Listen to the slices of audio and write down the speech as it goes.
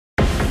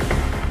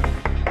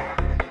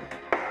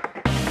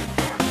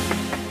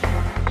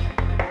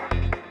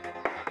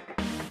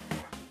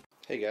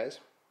guys,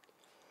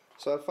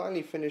 so I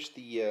finally finished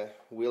the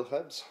wheel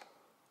hubs.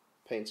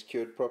 Paint's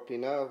cured properly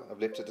now. I've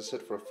left it to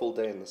sit for a full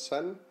day in the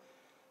sun,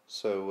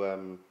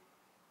 so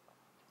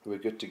we're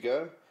good to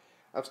go.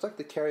 I've stuck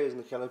the carriers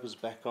and the calipers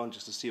back on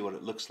just to see what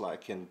it looks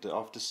like, and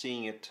after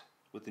seeing it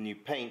with the new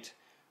paint,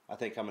 I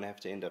think I'm going to have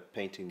to end up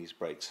painting these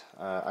brakes.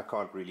 I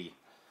can't really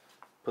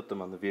put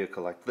them on the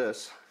vehicle like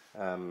this.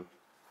 So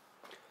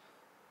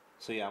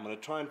yeah, I'm going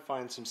to try and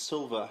find some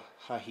silver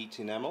high heat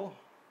enamel.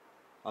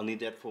 I'll need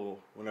that for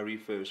when I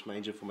refurbish my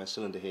engine for my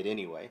cylinder head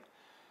anyway,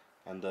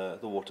 and the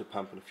water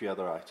pump and a few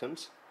other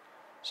items.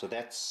 So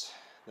that's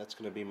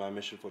going to be my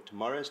mission for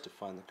tomorrow, is to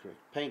find the correct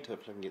paint.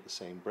 Hopefully I can get the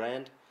same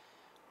brand.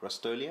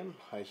 Rust-Oleum,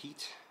 high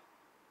heat,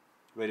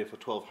 rated for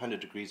 1200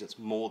 degrees. That's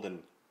more than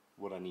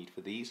what I need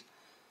for these.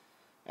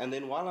 And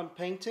then while I'm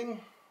painting,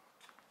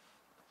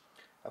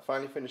 I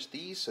finally finished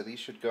these, so these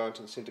should go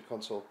into the center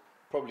console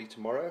probably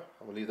tomorrow.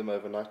 I'm going to leave them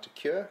overnight to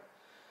cure.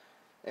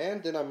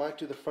 And then I might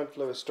do the front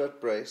lower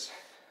strut brace.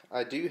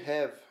 I do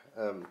have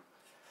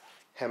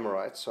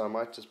hammerite, so I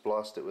might just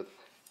blast it with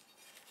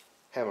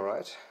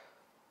hammerite.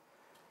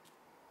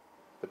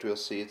 But we'll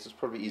see. It's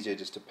probably easier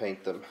just to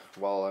paint them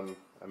while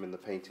I'm in the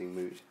painting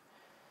mood.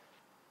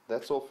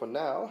 That's all for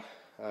now.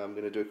 I'm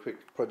going to do a quick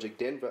Project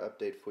Denver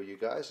update for you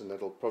guys, and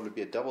that'll probably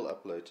be a double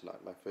upload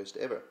tonight, my first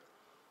ever.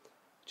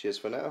 Cheers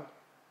for now.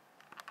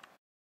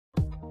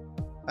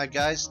 Hi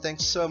guys,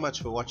 thanks so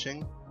much for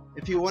watching.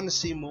 If you want to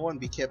see more and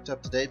be kept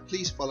up to date,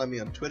 please follow me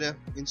on Twitter,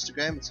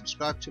 Instagram, and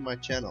subscribe to my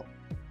channel.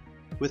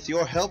 With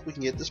your help, we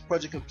can get this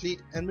project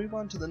complete and move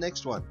on to the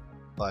next one.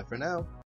 Bye for now.